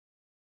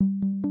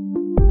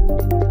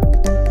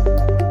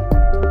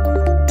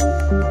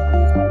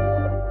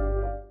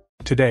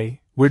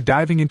Today, we're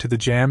diving into the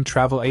Jam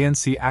Travel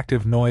ANC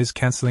active noise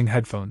cancelling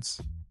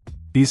headphones.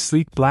 These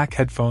sleek black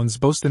headphones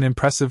boast an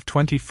impressive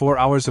 24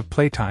 hours of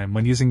playtime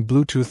when using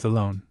Bluetooth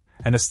alone,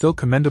 and a still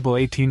commendable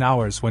 18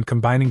 hours when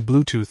combining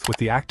Bluetooth with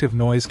the active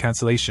noise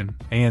cancellation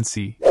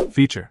 (ANC)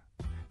 feature.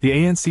 The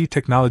ANC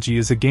technology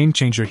is a game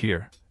changer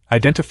here,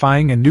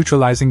 identifying and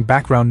neutralizing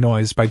background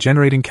noise by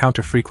generating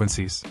counter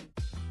frequencies.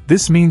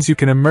 This means you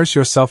can immerse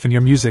yourself in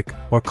your music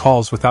or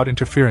calls without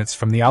interference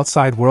from the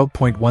outside world.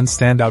 One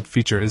standout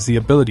feature is the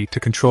ability to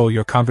control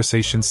your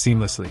conversations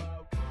seamlessly.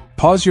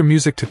 Pause your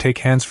music to take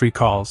hands-free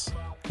calls,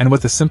 and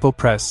with a simple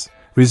press,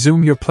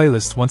 resume your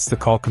playlist once the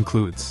call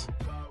concludes.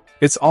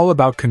 It's all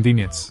about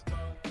convenience.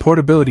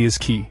 Portability is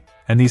key,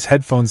 and these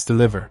headphones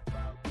deliver.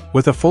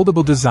 With a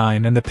foldable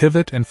design and the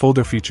pivot and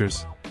folder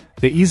features,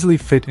 they easily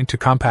fit into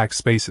compact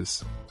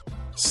spaces.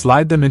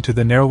 Slide them into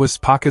the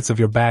narrowest pockets of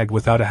your bag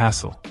without a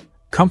hassle.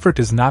 Comfort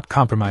is not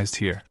compromised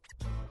here.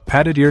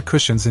 Padded ear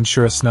cushions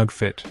ensure a snug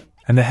fit,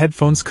 and the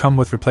headphones come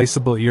with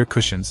replaceable ear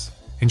cushions,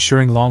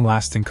 ensuring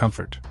long-lasting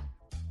comfort.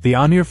 The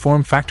on-ear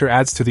form factor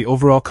adds to the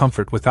overall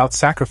comfort without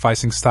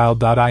sacrificing style.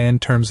 In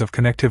terms of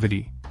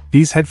connectivity,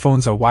 these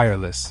headphones are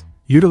wireless,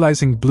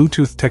 utilizing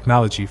Bluetooth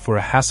technology for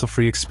a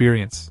hassle-free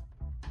experience.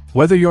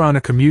 Whether you're on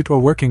a commute or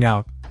working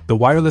out, the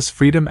wireless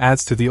freedom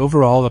adds to the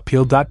overall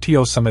appeal.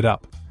 To sum it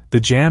up,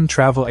 the Jam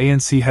Travel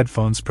ANC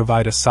headphones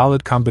provide a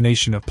solid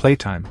combination of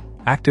playtime,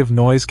 active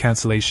noise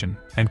cancellation,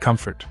 and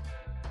comfort.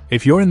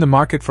 If you're in the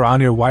market for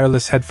on-ear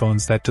wireless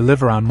headphones that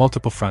deliver on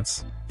multiple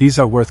fronts, these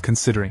are worth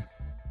considering.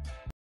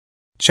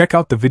 Check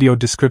out the video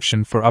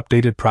description for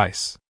updated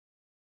price.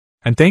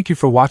 And thank you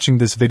for watching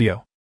this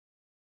video.